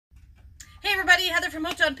everybody, Heather from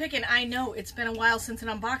Pickin. I know it's been a while since an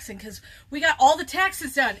unboxing because we got all the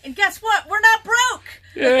taxes done. And guess what? We're not broke!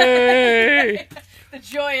 Yay! The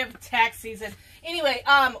joy of tax season. Anyway,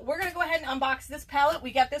 we're going to go ahead and unbox this pallet.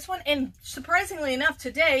 We got this one, and surprisingly enough,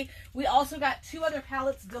 today, we also got 2 other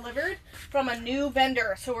pallets delivered from a new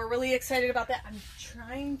vendor. So we're really excited about that. I'm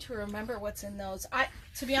trying to remember what's in those.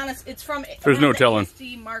 To be honest, it's from There's no telling.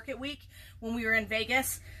 the Market Week when we were in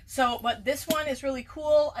Vegas. So, but this one is really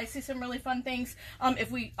cool. I see some really fun things.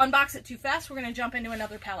 If we unbox it too fast, we're going to jump into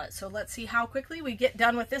another pallet. So let's see how quickly we get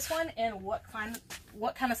done with this one and what kind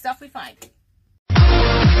of stuff we find.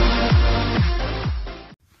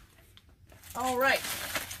 All right,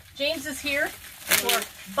 James is here for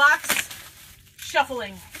box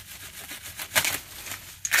shuffling.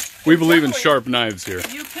 We believe in sharp knives here.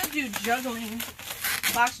 You could do juggling,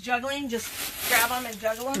 box juggling. Just grab them and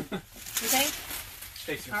juggle them. You think?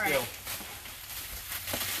 Takes some All skill. right.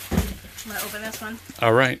 I'm gonna open this one.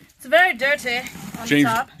 All right. It's very dirty on the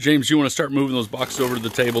top. James, you want to start moving those boxes over to the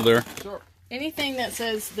table there? Sure. Anything that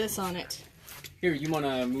says this on it. Here, you want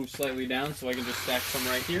to move slightly down so I can just stack some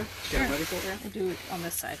right here? Sure. Get ready for it? I'll do it on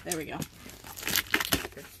this side. There we go.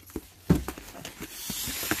 Okay.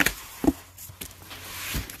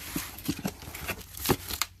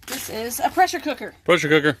 This is a pressure cooker. Pressure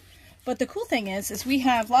cooker. But the cool thing is we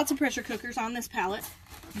have lots of pressure cookers on this pallet,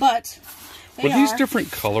 but Were these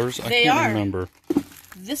different colors? I can't remember.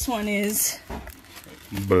 This one is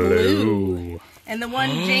blue. And the one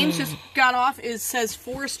James just got off says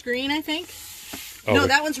forest green, I think. Oh, no,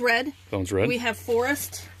 that one's red. That one's red? We have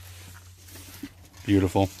forest.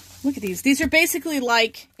 Beautiful. Look at these. These are basically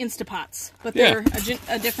like Instapots, but they're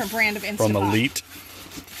a different brand of Instapot. From Elite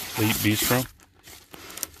Bistro.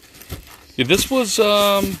 Yeah, this was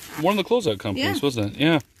one of the closeout companies, wasn't it?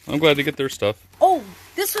 Yeah, I'm glad to get their stuff. Oh,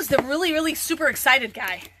 this was the really, really super excited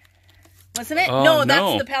guy. Wasn't it? No,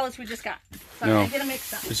 that's the pallets we just got. Sorry, I get them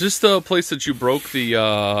mixed up. Is this the place that you broke the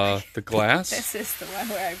glass? This is the one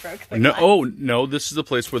where I broke the glass. Oh, no, this is the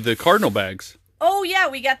place with the cardinal bags. Oh, yeah,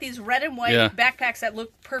 we got these red and white backpacks that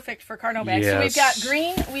look perfect for cardinal bags. Yes. So we've got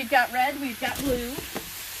green, we've got red, we've got blue,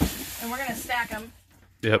 and we're going to stack them.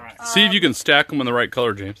 Yep. Right. See if you can stack them in the right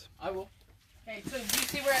color, James. I will. Okay, so do you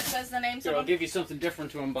see where it says the names Here, of them? I'll give you something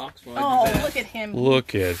different to unbox while Oh, I do that. look at him.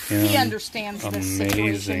 Look at him. He understands this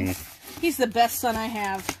situation. Amazing. He's the best son I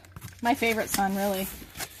have. My favorite son, really.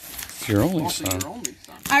 It's your only Also son. your only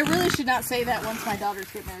son. I really should not say that once my daughters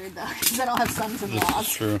get married, though, because then I'll have sons-in-laws. This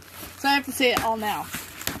is true. So I have to say it all now.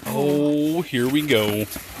 Oh, here we go.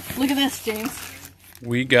 Look at this, James.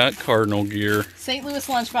 We got cardinal gear. St. Louis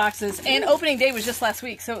lunchboxes. And opening day was just last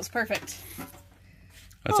week, so it was perfect.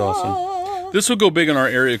 That's awesome. This will go big in our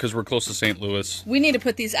area because we're close to St. Louis. We need to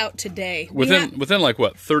put these out today. Within like,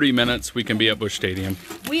 what, 30 minutes, we can be at Busch Stadium.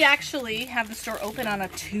 We actually have the store open on a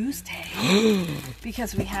Tuesday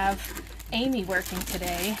because we have Amy working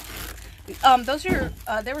today.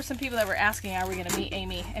 There were some people that were asking, are we going to meet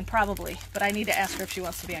Amy? And probably, but I need to ask her if she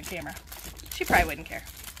wants to be on camera. She probably wouldn't care.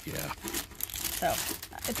 Yeah. So,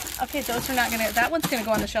 okay, those are not going to, that one's going to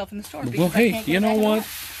go on the shelf in the store. Well, hey, you know what?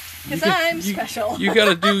 Because I'm special. You got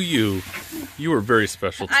to do you. You are very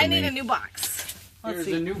special to me. I need a new box. Here's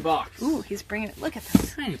a new box. Ooh, he's bringing it. Look at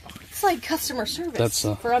this. Tiny box. It's like customer service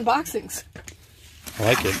for unboxings. I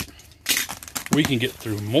like it. We can get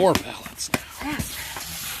through more pallets now.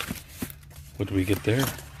 Faster. What do we get there?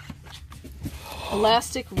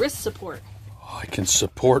 Elastic wrist support. Oh, I can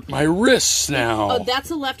support my wrists now. Oh,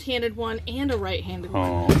 that's a left-handed one and a right-handed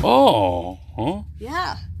one. Oh. Huh?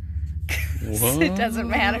 Yeah. It doesn't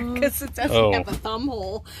matter because it doesn't have a thumb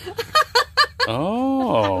hole.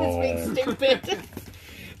 Oh. I was being stupid.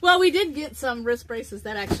 Well, we did get some wrist braces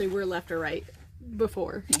that actually were left or right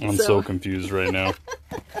before. I'm so confused right now.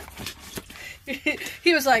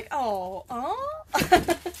 He was like, oh.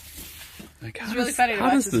 Like, it's really funny to watch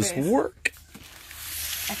how does his this face. work?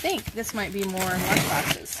 I think this might be more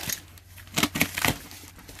lunchboxes.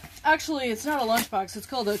 Actually, it's not a lunchbox. It's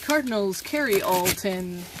called a Cardinals carry-all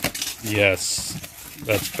tin. Yes,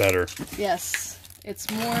 that's better. Yes, it's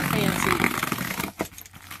more fancy.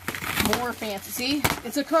 More fancy. See?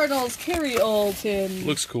 It's a Cardinals carry-all tin.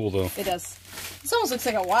 Looks cool, though. It does. This almost looks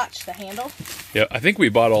like a watch, the handle. Yeah, I think we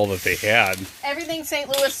bought all that they had. Everything St.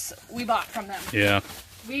 Louis, we bought from them. Yeah.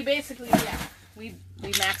 We basically, we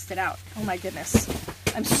maxed it out. Oh my goodness.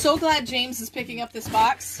 I'm so glad James is picking up this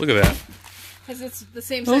box. Look at that. Because it's the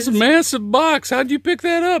same That size. was a massive box. How'd you pick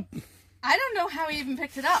that up? I don't know how he even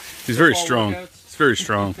picked it up. He's very strong. It's very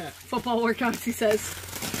strong. Football workouts, he says.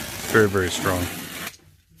 Very, very strong.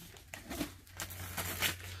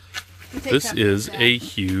 This is a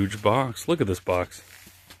huge box. Look at this box.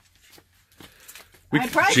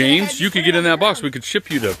 James, you could get in that box. We could ship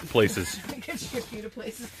you to places. We could ship you to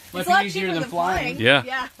places. Might It's be a lot easier cheaper than than flying. Yeah.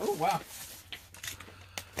 Yeah. Oh, wow.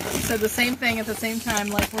 So the same thing at the same time,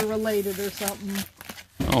 like we're related or something.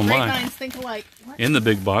 Oh Great my. minds think alike. What? In the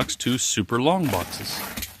big box, 2 super long boxes.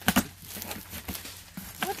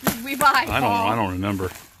 What did we buy? I don't remember.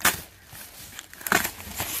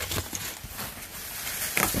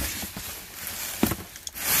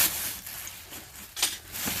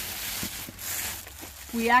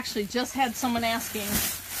 We actually just had someone asking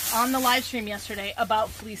on the live stream yesterday about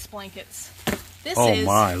fleece blankets. This Oh is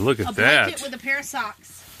my, look at a blanket that. with a pair of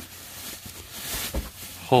socks.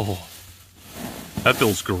 Oh, that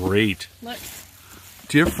feels great. Look.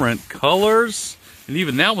 Different colors. And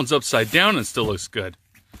even that one's upside down and still looks good.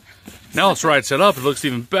 Now it's right set up, it looks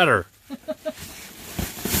even better.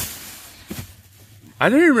 I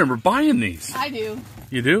don't even remember buying these. I do.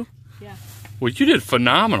 You do? Yeah. Well, you did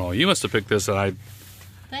phenomenal. You must have picked this and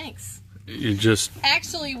Thanks. you just...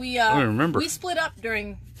 Actually, we don't remember. we split up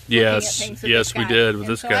during Yes, looking at things with yes, this we guy. did with And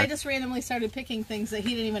this so guy. I just randomly started picking things that he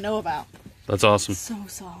didn't even know about. That's awesome. So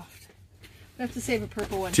soft. We have to save a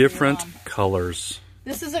purple one. For your Different mom. colors.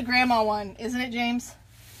 This is a grandma one, isn't it, James?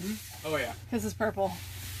 Oh, yeah. Because it's purple.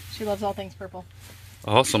 She loves all things purple.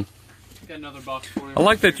 Awesome. Got another box for you. I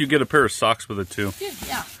like that you get a pair of socks with it too. Dude,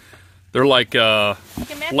 yeah. They're like You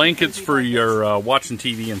can match blankets cozy for blankets. your watching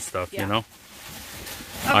TV and stuff, Yeah. you know?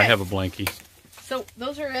 Okay. I have a blankie. So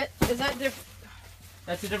those are it. Is that different?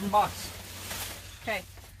 That's a different box. Okay.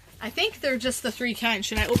 I think they're just the 3 kinds.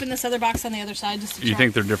 Should I open this other box on the other side just to You check?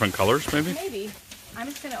 think they're different colors, maybe? Maybe. I'm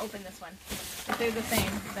just going to open this one. If they're the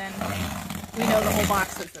same, then we know the whole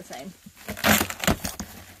box is the same.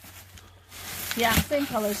 Yeah, same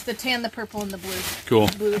colors. The tan, the purple, and the blue. Cool.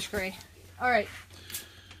 Bluish gray. All right.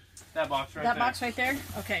 That box right That there. box right there?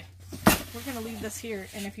 Okay. We're going to leave this here,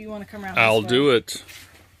 and if you want to come around I'll this way, do it.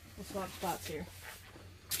 we'll swap spots here.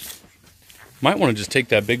 Might want to just take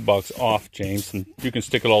that big box off, James, and you can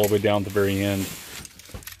stick it all the way down at the very end.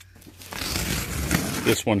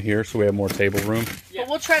 This one here, so we have more table room. Yeah. But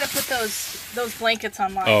we'll try to put those blankets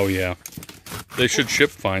online. Oh, yeah. They should ship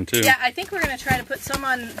fine, too. Yeah, I think we're going to try to put some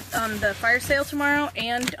on the fire sale tomorrow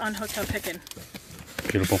and on Hotel Pickin.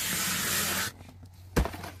 Beautiful.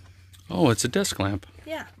 Oh, it's a desk lamp.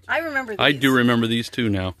 Yeah, I remember these. I do remember these, too,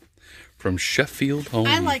 now. From Sheffield Home.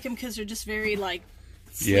 I like them because they're just very, like,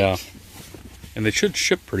 sleek. Yeah. And they should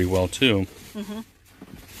ship pretty well, too.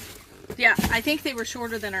 Yeah, I think they were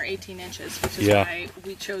shorter than our 18 inches, which is Yeah. why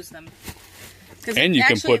we chose them. 'Cause And you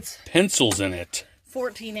can actually put it's pencils in it.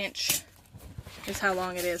 14 inch is how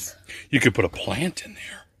long it is. You could put a plant in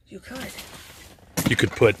there. You could. You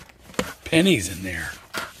could put pennies in there.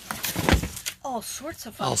 All sorts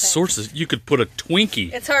of fun All things. sorts of... You could put a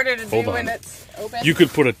Twinkie. It's harder to Hold do on. when it's open. You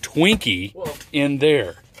could put a Twinkie Whoa. in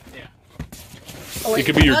there. Yeah. oh, wait, it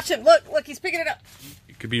could be your- watch him. Look, he's picking it up.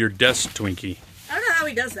 It could be your desk Twinkie. I don't know how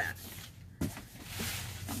he does that.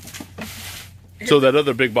 So that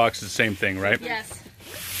other big box is the same thing, right? Yes.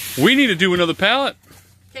 We need to do another pallet.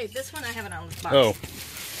 Okay, this one I have it on the box. Oh.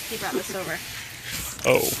 He brought this over.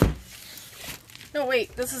 Oh. No,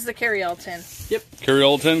 wait, this is the carry-all tin. Carry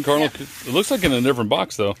all 10, Carl. Yeah. It looks like in a different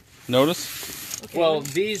box, though. Notice? Okay, Well,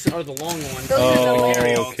 these are the long ones. Those are the Oh, little ones.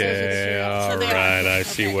 okay. Those are the cereal. So All they are- right. I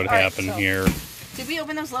see okay, what all right, happened so- here. Did we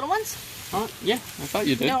open those little ones? Huh? Yeah, I thought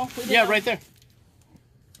you did. No, we didn't. Yeah, right there.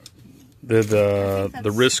 The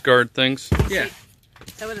that's- wrist guard things. Yeah.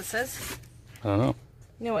 Is that what it says? I don't know.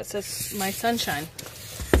 No, it says my sunshine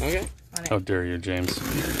Okay. on it. How dare you, James?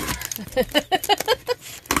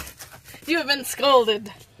 You have been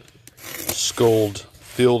scolded. Scold.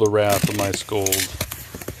 Feel the wrath of my scold.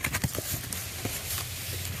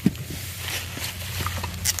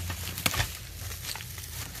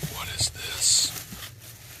 What is this?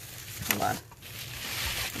 Hold on.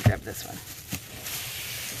 Grab this one.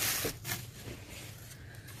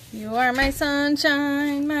 You are my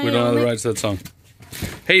sunshine, my We don't know only... the rights to that song.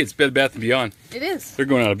 Hey, it's Bed Bath & Beyond. It is. They're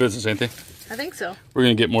going out of business, ain't they? I think so. We're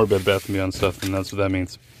going to get more Bed Bath & Beyond stuff, and that's what that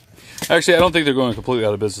means. Actually, I don't think they're going completely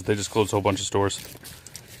out of business. They just closed a whole bunch of stores.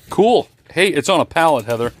 Cool. Hey, it's on a pallet,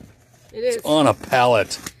 Heather. It is. It's on a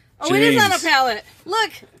pallet. Oh, it is on a James. pallet.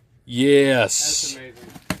 Look, Yes. That's amazing.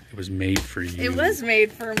 It was made for you. it was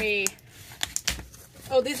made for me.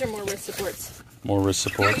 Oh, these are more wrist supports. More wrist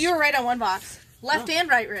supports. You were right on one box. Left and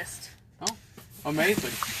right wrist. Oh,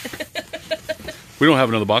 amazing. We don't have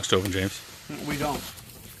another box to open, James. We don't.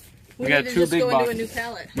 We got need to two just big go into a boxes. new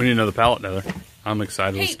pallet. We need another pallet, Heather. I'm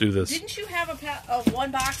excited. Hey, Let's do this. didn't you have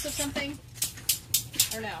one box of something?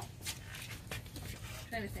 Or no?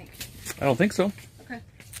 Trying to think. I don't think so. Okay.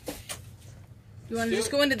 You want to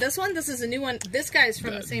just go into this one? This is a new one. This guy's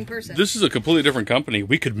from the same person. This is a completely different company.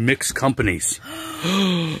 We could mix companies.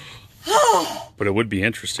 But it would be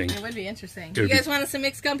interesting. It would be interesting. Do you guys want us to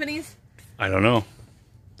mix companies? I don't know.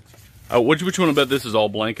 Which one I bet this is all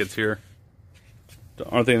blankets here?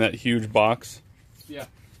 Aren't they in that huge box? Yeah.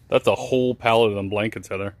 That's a whole pallet of them blankets,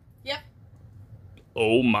 Heather. Yep.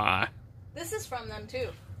 Oh my. This is from them too.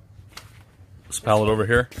 This pallet over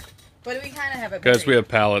here. But we kind of have it. Guys, we have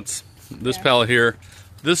pallets. This pallet here.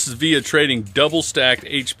 This is via trading double stacked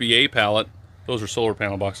HBA pallet. Those are solar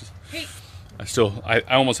panel boxes. Hey. I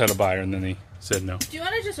almost had a buyer and then he said no. Do you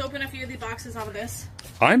want to just open a few of the boxes out of this?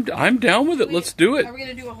 I'm down with it. Let's do it. Are we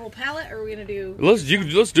gonna do a whole pallet, or are we gonna do? Let's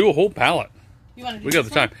do a whole pallet. You want to? We got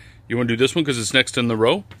the time. You want to do this one because it's next in the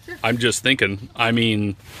row? Sure. I'm just thinking. I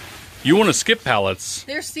mean, you want to skip pallets?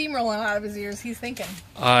 There's steam rolling out of his ears. He's thinking.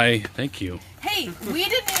 Thank you. Hey, we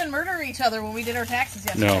didn't even murder each other when we did our taxes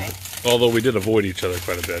yesterday. No, although we did avoid each other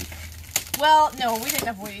quite a bit. Well, no, we didn't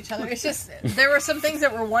avoid each other. It's just there were some things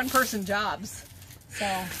that were one-person jobs. So.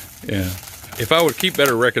 Yeah. If I would keep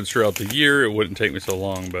better records throughout the year, it wouldn't take me so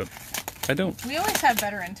long, but I don't. We always have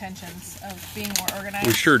better intentions of being more organized.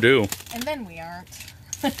 We sure do. And then we aren't.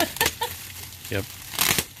 Yep.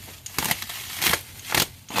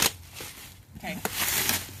 Okay.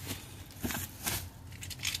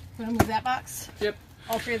 Want to move that box? Yep.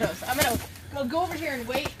 All three of those. I'm gonna go over here and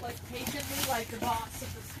wait like patiently like the boss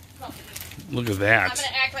of this company. Look at that. I'm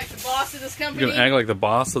gonna act like the boss of this company. You're gonna act like the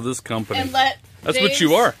boss of this company. And let That's James, what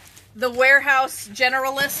you are. The warehouse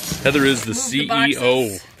generalist. Heather is the move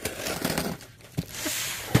CEO.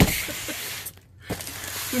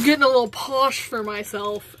 I'm getting a little posh for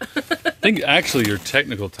myself. I think actually your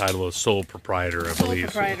technical title is sole proprietor, I believe.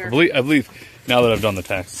 Proprietor. I believe now that I've done the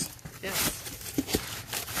tax. Yes.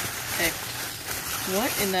 Okay.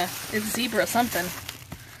 What in the... It's zebra something.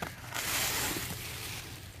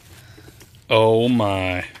 Oh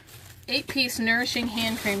my. 8-piece nourishing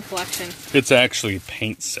hand cream collection. It's actually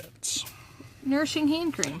paint sets. Nourishing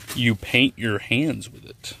hand cream. You paint your hands with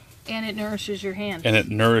it. And it nourishes your hands. And it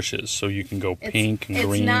nourishes, so you can go pink and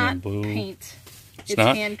green and blue. Paint. It's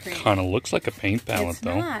not hand cream. Kind of looks like a paint palette,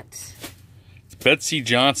 though. It's not. It's Betsy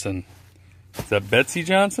Johnson. Is that Betsy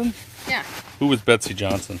Johnson? Yeah. Who was Betsy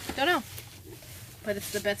Johnson? Don't know. But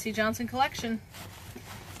it's the Betsy Johnson collection.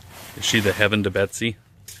 Is she the heaven to Betsy?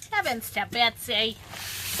 Heavens to Betsy.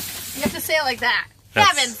 You have to say it like that. That's...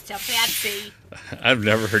 Heavens to Betsy. I've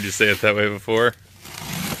never heard you say it that way before.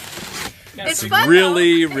 It's fun,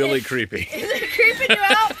 really, though. really creepy. Is it creeping you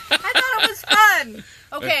out? I thought it was fun.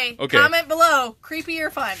 Okay, comment below. Creepy or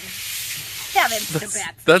fun? Heavens to Betsy.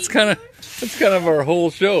 That's kind of our whole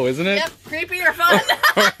show, isn't it? Yep, creepy or fun?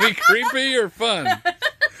 Are we creepy or fun?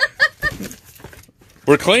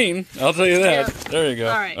 We're clean, I'll tell you that. Yeah. There you go.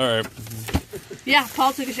 All right. All right. Yeah,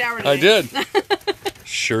 Paul took a shower today. I did.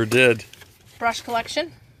 Sure did. Brush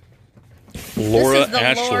collection. Laura This is the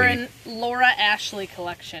Ashley. Laura Ashley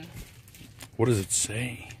collection. What does it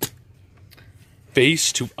say?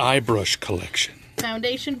 Face to eye brush collection.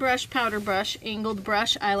 Foundation brush, powder brush, angled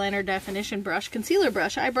brush, eyeliner definition brush, concealer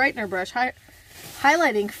brush, eye brightener brush,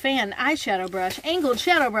 highlighting fan, eyeshadow brush, angled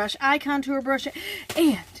shadow brush, eye contour brush,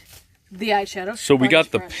 and the eyeshadow. So we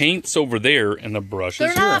got the brush. Paints over there and the brushes They're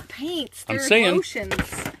here. not paints. They're lotions.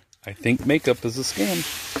 I think makeup is a scam.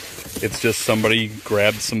 It's just somebody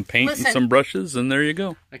grabbed some paint and some brushes, and there you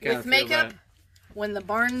go. With makeup, when the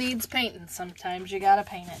barn needs painting, sometimes you gotta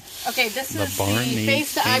paint it. Okay, this is the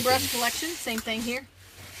face to eye brush collection. Same thing here.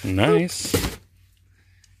 Nice.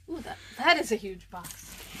 Ooh, that is a huge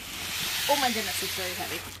box. Oh my goodness, it's very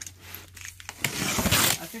heavy.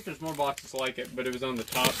 I think there's more boxes like it, but it was on the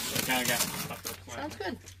top, so I kind of got stuck with it. Sounds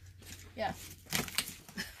good. Yeah.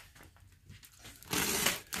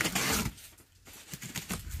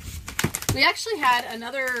 We actually had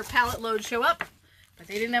another pallet load show up, but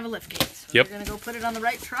they didn't have a lift gate. So we're going to go put it on the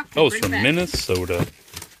right truck. Oh, it's from Minnesota.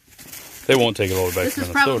 They won't take it all the way back to Minnesota. This is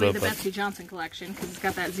probably the Betsy Johnson collection because it's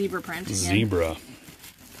got that zebra print. Again. Zebra.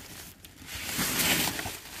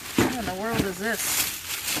 What in the world is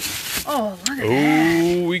this? Oh, look at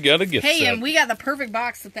that. Oh, we got a gift set. Hey, and we got the perfect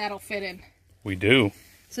box that'll fit in. We do.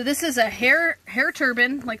 So this is a hair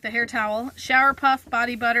turban, like the hair towel, shower puff,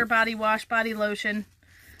 body butter, body wash, body lotion.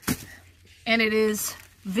 And it is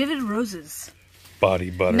vivid roses. Body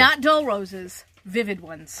butter. Not dull roses, vivid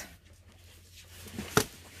ones.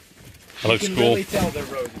 That looks cool. Really tell they're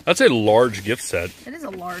roses. That's a large gift set. It is a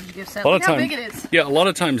large gift set. Look how big it is. Yeah, a lot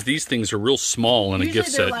of times these things are real small in a gift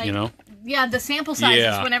set, like, you know? Yeah, the sample sizes.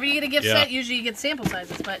 Yeah. Whenever you get a gift set, usually you get sample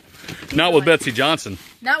sizes. But not with Betsy Johnson.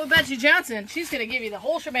 Not with Betsy Johnson. She's going to give you the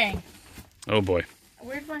whole shebang. Oh, boy.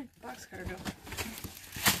 Where'd my box cutter go?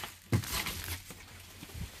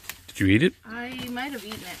 you eat it? I might have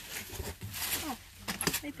eaten it. Oh,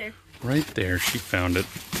 right there. Right there. She found it.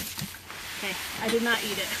 Okay, I did not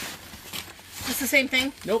eat it. It's the same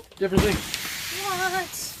thing? Nope, different thing.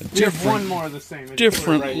 What? We have one more of the same. It's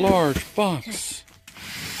Different right large box.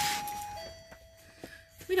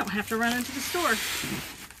 We don't have to run into the store.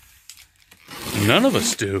 None of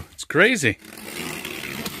us do. It's crazy.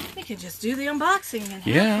 We could just do the unboxing and have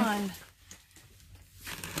Yeah. fun.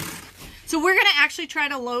 So we're going to actually try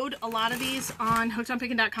to load a lot of these on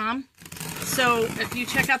hookedonpickin.com. So if you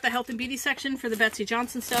check out the health and beauty section for the Betsy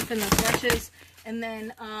Johnson stuff and the brushes, and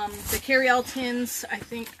then the carry-all tins, I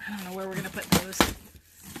don't know where we're going to put those.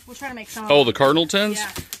 We'll try to make some. Oh, the Cardinal tins?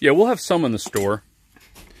 Yeah. Yeah, we'll have some in the store.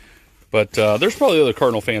 But there's probably other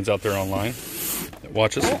Cardinal fans out there online that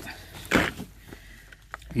watch us. Oh.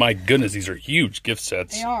 My goodness, these are huge gift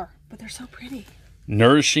sets. They are, but they're so pretty.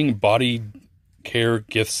 Nourishing Body Care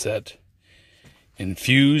gift set.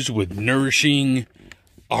 Infused with nourishing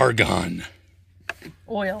argan.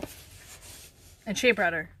 Oil. And shea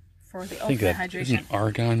butter for the I think ultimate that hydration. isn't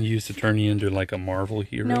argan used to turn you into like a Marvel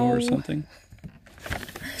hero or something?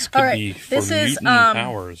 This could All right, be for this is mutant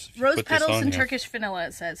powers. if you rose put this petals on and here. Turkish vanilla,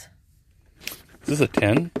 it says. Is this a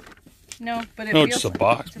 10? No, but it No, feels it's just a like-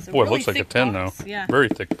 box. it's a Boy, it really looks like a thick 10 box. now. Yeah. Very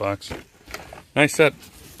thick box. Nice set.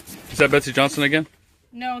 Is that Betsy Johnson again?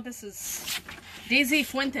 No, this is Daisy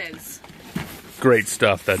Fuentes. Great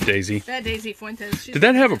stuff, that Daisy. That Daisy Fuentes. Did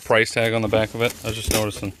that have a price tag on the back of it? I was just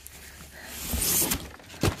noticing.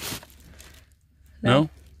 No?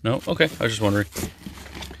 No? Okay, I was just wondering.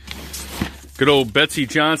 Good old Betsy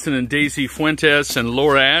Johnson and Daisy Fuentes and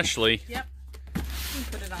Laura Ashley. Yep. You can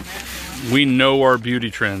put it on there if you want. We know our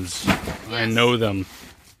beauty trends. I know them.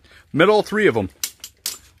 Met all three of them.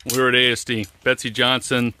 We were at ASD. Betsy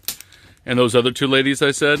Johnson and those other two ladies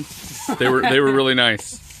I said. They were really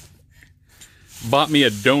nice. Bought me a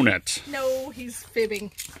donut. No, he's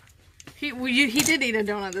fibbing. He did eat a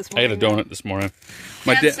donut this I morning. had a donut this morning.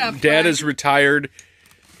 My Dad stopped dad by. is retired.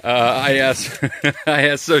 I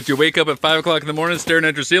asked, so did you wake up at 5 o'clock in the morning staring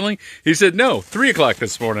at your ceiling? He said, no, 3 o'clock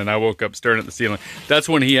this morning I woke up staring at the ceiling. That's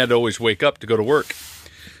when he had to always wake up to go to work.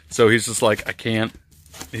 So he's just like, I can't.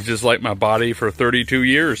 He's just like my body for 32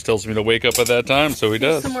 years tells me to wake up at that time, so he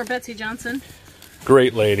does. Some more Betsy Johnson.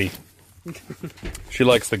 Great lady. She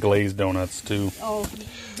likes the glazed donuts too. Oh,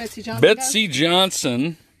 Betsy Johnson. Betsy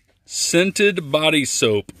Johnson scented body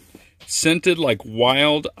soap. Scented like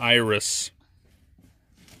wild iris.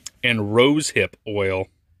 And rose hip oil.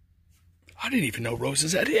 I didn't even know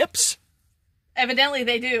roses had hips. Evidently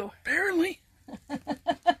they do. Apparently.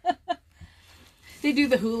 They do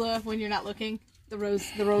the hula when you're not looking. The rose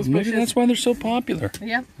bushes. Maybe that's why they're so popular.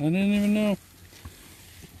 Yeah. I didn't even know.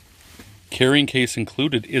 Carrying case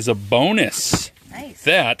included is a bonus. Nice.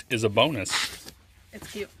 That is a bonus.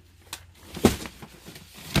 It's cute.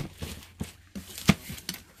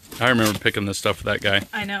 I remember picking this stuff for that guy.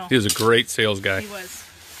 I know. He was a great sales guy. He was.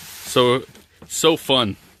 So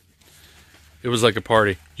fun. It was like a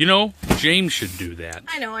party. You know, James should do that.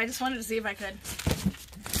 I know. I just wanted to see if I could.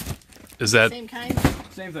 Is that... Same kind.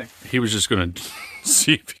 Same thing. He was just going to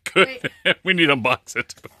see if he could. We need to unbox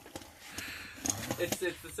it. It's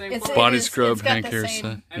the same. It's- Body it's scrub, got Hank the hair same-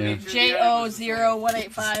 set. I Yeah. made sure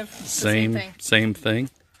JO0185. Same thing.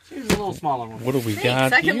 Here's a little smaller one. What do we Thanks.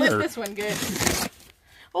 got I can lift here? this one good.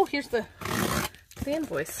 Oh, here's the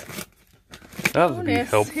invoice. That'll be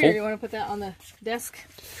Bonus. helpful. Here, you want to put that on the desk?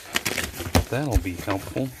 That'll be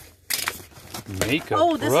helpful. Makeup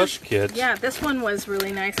Oh, this brush is, kit. Yeah, this one was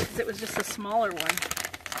really nice because it was just a smaller one.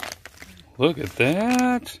 Look at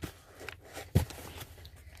that.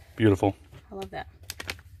 Beautiful. I love that.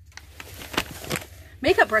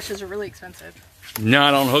 Makeup brushes are really expensive.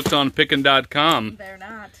 Not on hookedonpickin.com. They're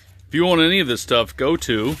not. If you want any of this stuff, go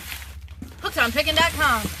to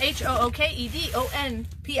Hookedonpickin.com.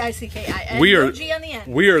 HOOKEDONPICKIN. We are- No G on the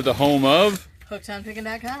end. we are the home of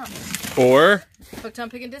Hookedonpickin.com. or Hooked on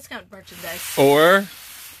Pickin discount merchandise.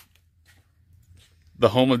 the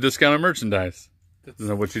home of discounted merchandise. Isn't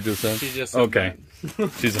that what you just said? She just said okay.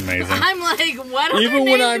 She's amazing. I'm like, what? Other Even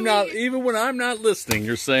name when I'm not listening,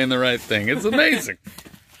 you're saying the right thing. It's amazing.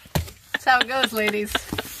 That's how it goes, ladies.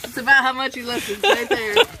 It's about how much you listen. It's right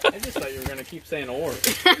there. I just thought you were gonna keep saying or.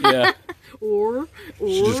 Yeah. Or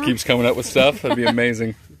She just keeps coming up with stuff. That'd be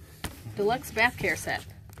amazing. deluxe bath care set.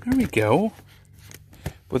 There we go.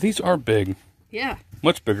 But these are big. Yeah,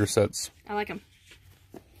 Much bigger sets. I like them.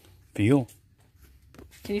 Feel.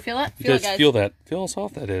 Can you feel it? You Feel guys it, guys. feel that. Feel how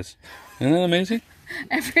soft that is. Isn't that amazing?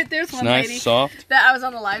 There's one nice, lady soft. that I was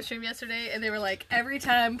on the live stream yesterday, and they were like, every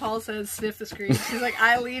time Paul says sniff the screen, she's like,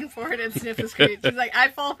 I lean forward and sniff the screen. She's like, I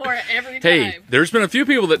fall for it every time. Hey, there's been a few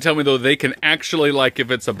people that tell me, though, they can actually, like,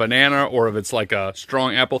 if it's a banana or if it's like a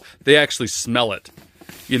strong apple, they actually smell it.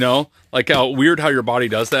 You know? Like how weird how your body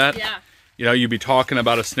does that. Yeah. You know, you'd be talking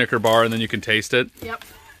about a Snicker bar and then you can taste it. Yep.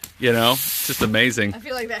 You know? It's just amazing. I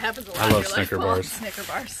feel like that happens a lot. I love in your Snicker life, Paul. bars. Snicker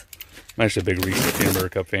bars. I'm actually a big Reese's Peanut Butter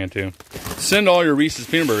Cup fan, too. Send all your Reese's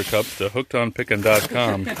Peanut Butter Cups to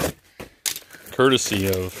hookedonpickin.com. Courtesy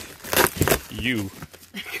of you.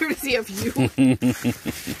 Courtesy of you.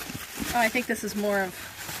 Oh, I think this is more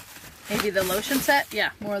of maybe the lotion set.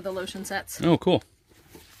 Yeah, more of the lotion sets. Oh, cool.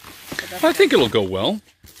 I think it'll go well.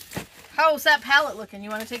 How's that pallet looking? You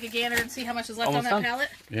want to take a gander and see how much is left Almost on that done. pallet?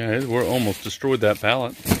 Yeah, we're almost destroyed that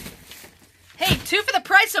pallet. Hey, 2 for the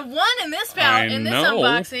price of 1 in this pallet, in this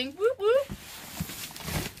unboxing. Whoop, whoop.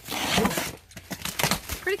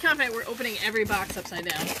 Pretty confident we're opening every box upside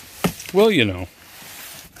down. Well, you know.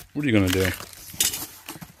 What are you going to do?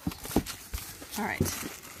 All right.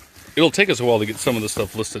 It'll take us a while to get some of the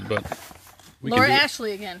stuff listed, but we Laura can do it.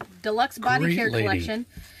 Ashley again. Deluxe body Great care lady. collection.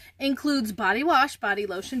 Includes body wash, body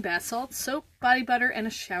lotion, bath salts, soap, body butter, and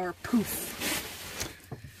a shower poof.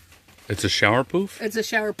 It's a shower poof? It's a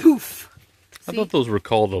shower poof. I See? thought those were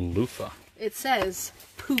called a loofah. It says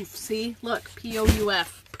poof. See? Look.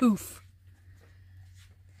 P-O-U-F. Poof.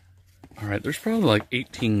 All right, there's probably like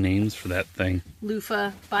 18 names for that thing.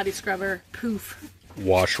 Loofah, body scrubber, poof.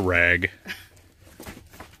 Wash rag.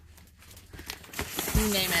 You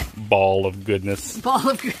name it. Ball of goodness. Ball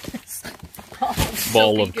of goodness. Ball of,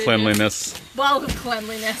 Ball soapy of goodness. cleanliness. Ball of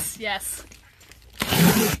cleanliness, yes.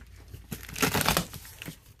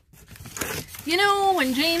 You know,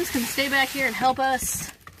 when James can stay back here and help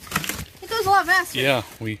us, it goes a lot faster. Yeah,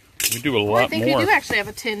 we do a Oh, lot I think more. we do actually have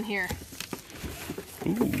a tin here.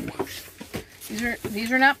 Ooh.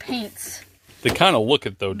 These are not paints. They kind of look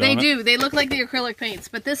it, though, don't They it? do. They look like the acrylic paints,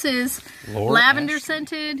 but this is Laura lavender Ashley.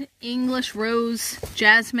 scented, English rose,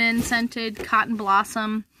 jasmine scented, cotton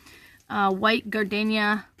blossom, white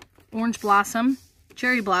gardenia, orange blossom,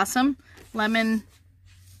 cherry blossom, lemon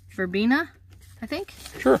verbena, I think.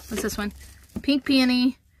 Sure. What's this one? Pink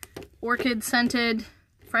peony, orchid scented,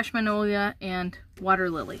 fresh magnolia, and water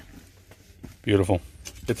lily. Beautiful.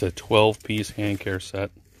 It's a 12-piece hand care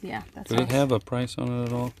set. Yeah, that's Does nice. it have a price on it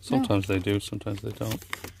at all? Sometimes they do, sometimes they don't.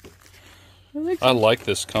 like I like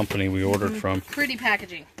this company we ordered from. Pretty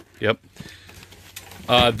packaging. Yep.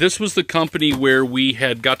 This was the company where we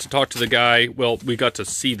had got to talk to the guy. Well, we got to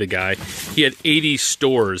see the guy. He had 80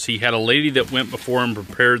 stores. He had a lady that went before him,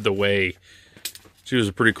 prepared the way. She was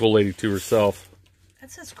a pretty cool lady to herself. That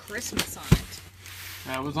says Christmas on it.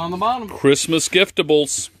 That was on the bottom. Christmas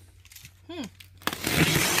giftables.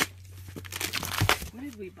 What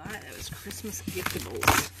did we buy? That was Christmas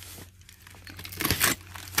giftables.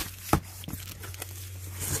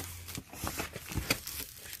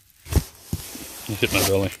 It hit my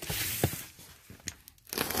belly.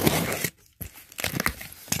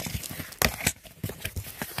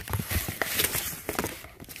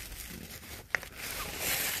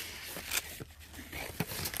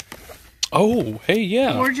 Oh, hey,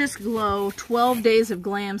 yeah. Gorgeous Glow, 12 Days of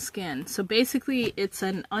Glam Skin. So basically, it's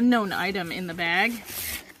an unknown item in the bag,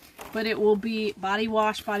 but it will be body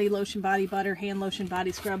wash, body lotion, body butter, hand lotion,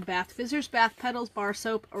 body scrub, bath fizzers, bath petals, bar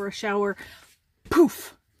soap, or a shower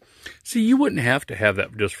poof. See, you wouldn't have to have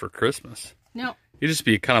that just for Christmas. No. It'd just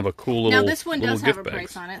be kind of a cool little Now, this one little does have a gift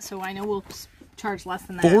price bags. on it, so I know we'll charge less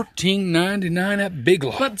than that. $14.99 at Big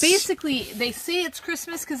Lots. But basically, they say it's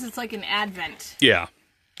Christmas because it's like an Advent. Yeah.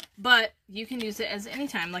 But you can use it as any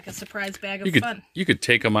time, like a surprise bag of You could fun. you could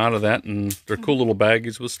take them out of that, and they're cool little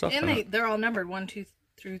baggies with stuff And in it. they're all numbered 1, 2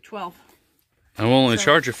 through 12. I will only so-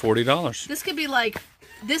 charge you $40. This could be like,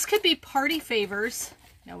 this could be party favors.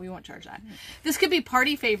 No, we won't charge that. This could be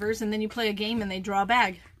party favors, and then you play a game and they draw a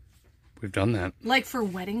bag. We've done that. Like for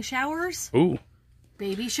wedding showers, Ooh,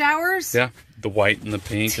 baby showers, yeah, the white and the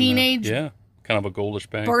pink. Teenage- and the, yeah, kind of a goldish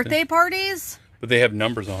bag. birthday parties. But they have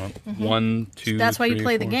numbers on it. 1, 2. That's why you 3,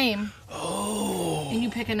 play the 4. game. Oh. And you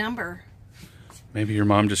pick a number. Maybe your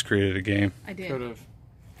mom just created a game. I did. Could have.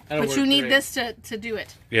 But you need this to do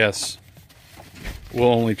it. Yes. We'll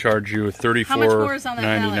only charge you How much more is on that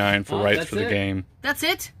pallet? $34.99 for Oh, rights that's for the it? game, That's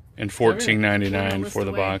it? and Throw $14.99 the for the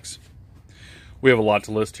list away. box. We have a lot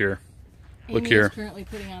to list here. Look Amy here. is currently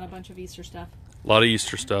putting on a bunch of Easter stuff. A lot of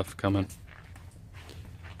Easter stuff coming.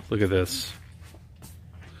 Look at this.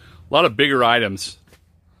 A lot of bigger items.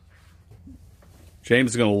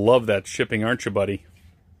 James is going to love that shipping, aren't you, buddy?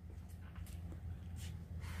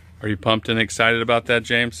 Are you pumped and excited about that,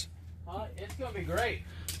 James? It's gonna be great.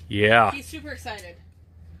 Yeah. He's super excited.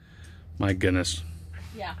 My goodness.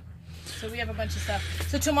 Yeah. So we have a bunch of stuff.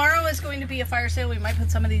 So tomorrow is going to be a fire sale. We might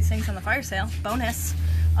put some of these things on the fire sale. Bonus.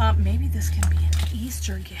 Maybe this can be an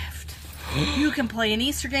Easter gift. You can play an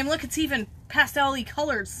Easter game. Look, it's even pastel-y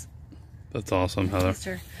colors. That's awesome, Heather.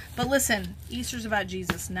 Easter. But listen, Easter's about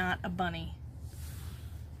Jesus, not a bunny.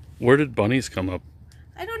 Where did bunnies come up?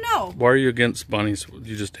 I don't know. Why are you against bunnies?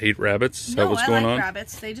 You just hate rabbits? Is that what's going on?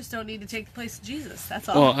 Rabbits. They just don't need to take the place of Jesus. That's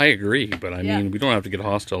all. Well, I agree, but I mean, we don't have to get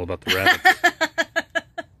hostile about the rabbits.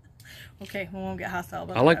 Okay, we won't get hostile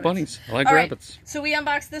about I like rabbits. bunnies. I like all rabbits. Right, so we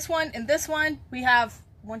unboxed this one and this one. We have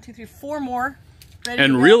 1, 2, 3, 4 more. Ready to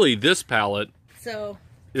And go. really, this pallet So,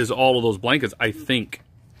 is all of those blankets, I think.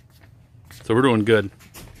 So we're doing good.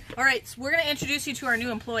 all right, so we're going to introduce you to our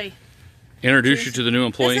new employee. Introduce you to the new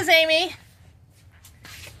employee. This is Amy.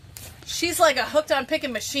 She's like a hooked on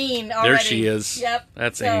Pickin machine already. There she is. Yep.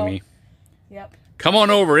 That's So, Amy. Yep. Come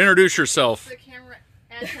on over. Introduce yourself. The camera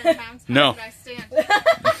at 10 pounds. No. How did I stand?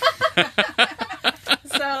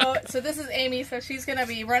 So this is Amy. So she's going to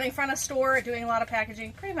be running front of store, doing a lot of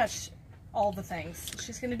packaging, pretty much all the things.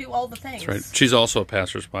 She's going to do all the things. That's right. She's also a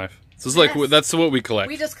pastor's wife. This is like, Yes. that's what we collect.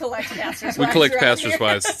 We just collect pastors' We wives collect around pastors' here.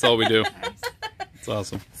 wives. That's all we do. It's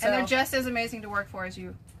awesome. So, And they're just as amazing to work for as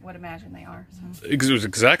you would imagine they are. So.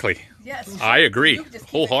 Exactly. yes. I agree You can just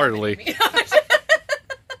keep it wholeheartedly. coming to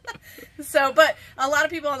me. So, but a lot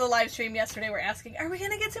of people on the live stream yesterday were asking, are we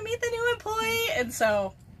going to get to meet the new employee? And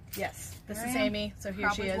so, yes, this Here is I am. Amy. So here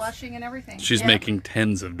Probably she is. blushing and everything. She's Yeah. making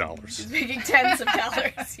tens of dollars. She's making tens of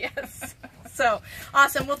dollars. Yes. So,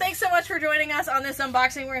 awesome. Well, thanks so much for joining us on this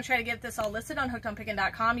unboxing. We're going to try to get this all listed on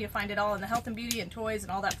hookedonpickin.com. You'll find it all in the health and beauty and toys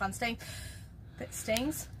and all that fun stuff.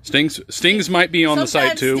 Stings? Stings might be on the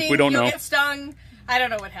site too. Sting, We don't you'll know. get stung. I don't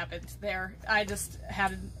know what happened there. I just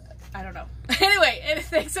had, I don't know. Anyway,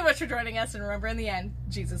 thanks so much for joining us. And remember, in the end,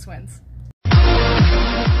 Jesus wins.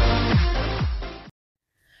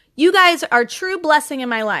 You guys are a true blessing in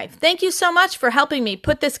my life. Thank you so much for helping me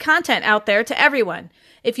put this content out there to everyone.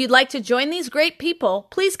 If you'd like to join these great people,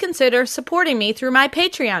 please consider supporting me through my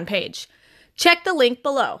Patreon page. Check the link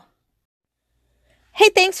below. Hey,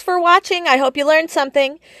 thanks for watching. I hope you learned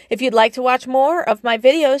something. If you'd like to watch more of my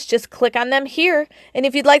videos, just click on them here. And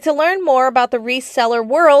if you'd like to learn more about the reseller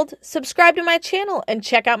world, subscribe to my channel and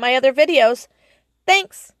check out my other videos.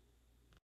 Thanks.